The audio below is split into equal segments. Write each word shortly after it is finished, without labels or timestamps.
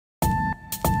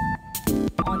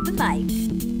on the mic.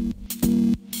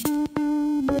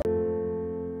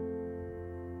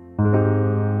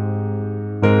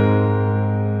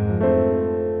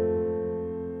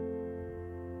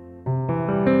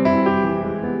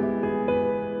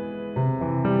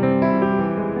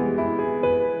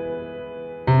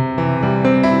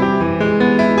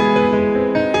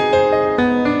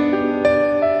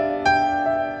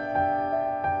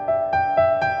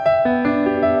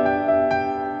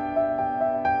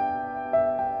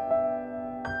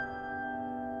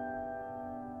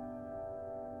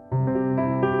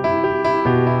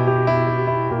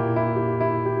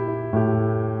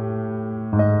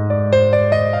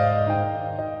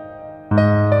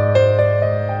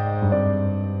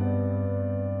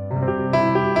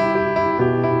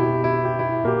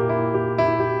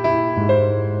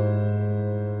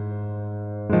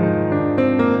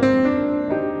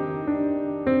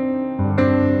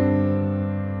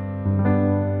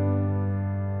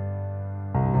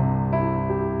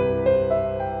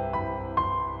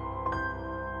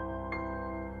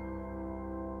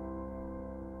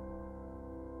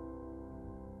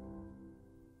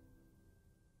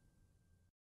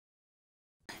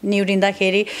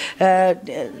 निउरिँदाखेरि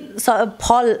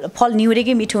फल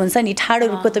निउरेकै मिठो हुन्छ नि ठाडो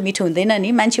रुखको त मिठो हुँदैन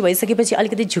नि मान्छे भइसकेपछि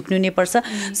अलिकति झुक्नु नै पर्छ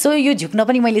सो यो झुक्न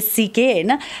पनि मैले सिकेँ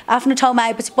हैन आफ्नो ठाउँमा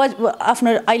आएपछि आफ्नो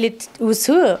अहिले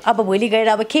छु अब भोलि गएर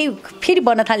अब केही फेरि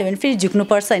बन्न थाल्यो भने फेरि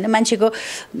झुक्नुपर्छ हैन मान्छेको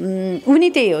उनी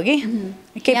त्यही हो कि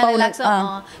के पाउन लाग्छ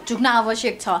झुक्न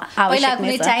आवश्यक छ पहिला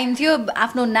कुनै टाइम थियो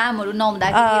आफ्नो नामहरु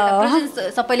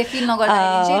नहुँदाखेरि सबैले फिल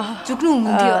नगर्दाखेरि चाहिँ झुक्नु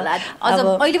हुन्थ्यो होला अझ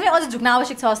अहिले पनि अझ झुक्न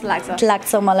आवश्यक छ जस्तो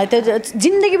लाग्छ मलाई त्यो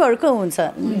जिन्दगीभरको हुन्छ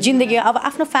जिन्दगी अब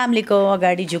आफ्नो फ्यामिलीको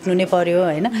अगाडि झुक्नु नै पर्यो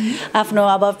हैन आफ्नो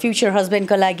अब फ्युचर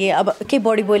हस्बेन्डको लागि अब के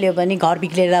बढी बोल्यो भने घर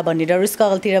बिग्रेर भनेर उसको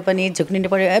गल्तीतिर पनि झुक्नु नै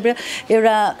पर्यो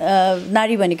एउटा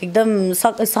नारी भनेको एकदम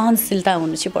सहनशीलता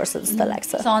हुनु चाहिँ पर्छ जस्तो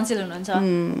लाग्छ सहनशील हुनुहुन्छ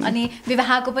अनि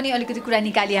विवाहको पनि अलिकति कुरा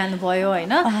निकालिहाल्नु भयो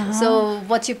हैन सो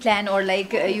व्हाट्स यु प्लान और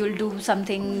like you will do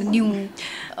something new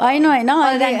हैन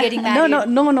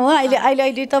नो नो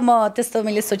अहिले त म त्यस्तो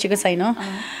मैले सोचेको छैन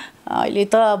अहिले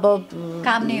त अब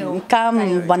काम नै हो काम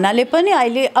भन्नाले पनि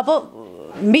अहिले अब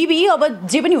मेबी अब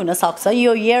जे पनि हुन सक्छ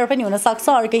यो इयर पनि हुन सक्छ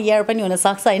अर्को इयर पनि हुन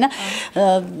सक्छ हैन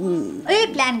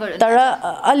प्लान गर्नु तर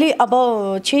अलि अब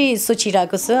चाहिँ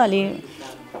सोचिरहेको छु अलि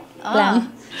प्लान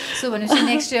सो भनेपछि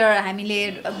नेक्स्ट इयर हामीले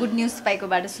गुड न्यूज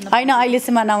पाइकोबाट सुन्न हैन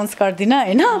अहिलेसम्म अनाउन्स गर्दिन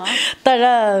हैन तर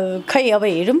खै अब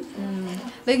हेरौँ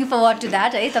looking forward to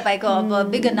that है तपाईको अब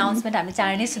बिग अनाउन्समेन्ट हामी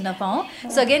चाँडै नै सुन्न पाऊँ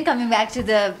so again coming back to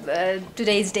the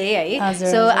today's day है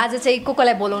सो आज चाहिँ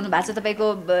कोलाई बोलाउनु भएको छ तपाईको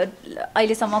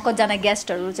अहिलेसम्म कतिजना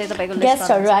गेस्टहरु चाहिँ तपाईको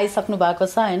गेस्टहरु आइसक्नु भएको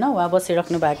छ हैन उहाँ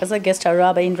बसिराख्नु भएको छ गेस्टहरु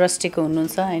अब इन्डस्ट्रीको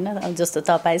हुनुहुन्छ हैन जस्तो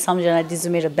तपाई सम्झना दिजु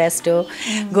मेरो बेस्ट हो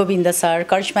गोविन्द सर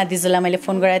करिश्मा दिजुलाई मैले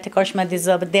फोन गराएको थिएँ करिश्मा दिजु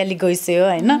अब दिल्ली गइसयो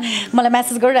हैन मलाई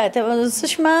मेसेज गरिरहेको थियो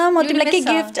सुषमा म तिमीलाई के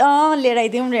गिफ्ट लिएर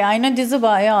आइदिउँ रे हैन दिजु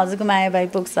भयो हजुरको माया भाइ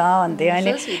पुग्छ भन्दै अहिले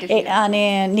अनि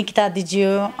निकिता दिज्यू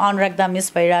अनुराग दा मिस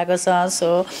भइरहेको छ सो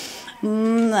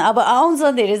अब आउँछ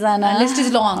धेरैजना लिस्ट इज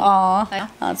लङ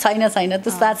छैन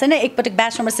त्यस्तो छैन एकपटक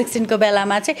ब्याच नम्बर 16 को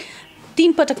बेलामा चाहिँ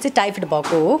 3 पटक चाहिँ टाइफाइड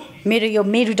भएको हो मेरो यो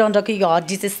मेरुदण्डको यो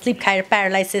हड्डी चाहिँ स्लिप खाएर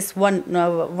प्यारालाइसिस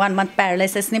 1 month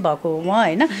प्यारालाइसिस नै भएको हो म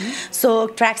हैन सो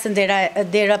ट्र्याक्सन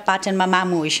दिएर पाटनमा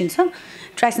मामु होइसिन्छ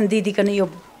ट्र्याक्सन दिदीको नै यो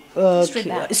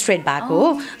स्ट्रेट भएको हो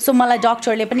सो मलाई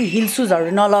डाक्टरले पनि हिल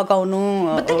सुजहरु नलगाउनु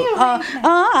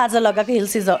आज लगाएको हिल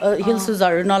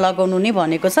सुजहरु नलगाउनु नै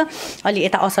भनेको छ अलि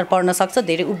यता असर पर्न सक्छ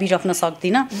धेरै उभिराख्न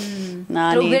सक्दिन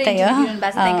अनि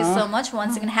thank you so much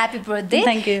once again happy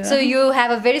birthday so you have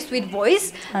a very sweet voice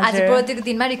आज बर्थडेको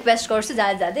दिनमा रिक्वेस्ट गर्छु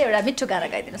जाँदै एउटा मिठो गाना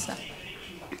गाइदिनुस् न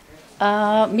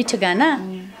मिठो गाना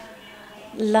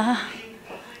ल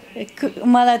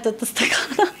मलाई त त्यस्तो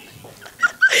गाना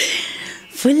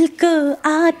फुलको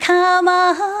आँखामा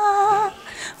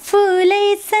फुलै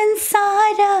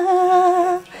संसार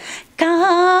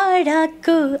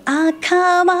काँडाको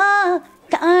आँखामा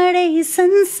काँडै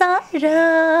संसार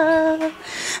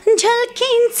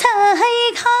झल्किन्छ है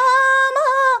घाम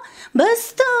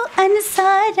वस्तु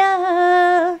अनुसार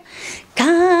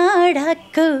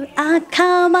काँडाको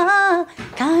आँखामा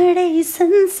काँडै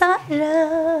संसार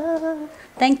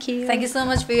Thank you so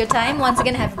much for your time once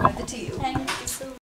again happy birthday to you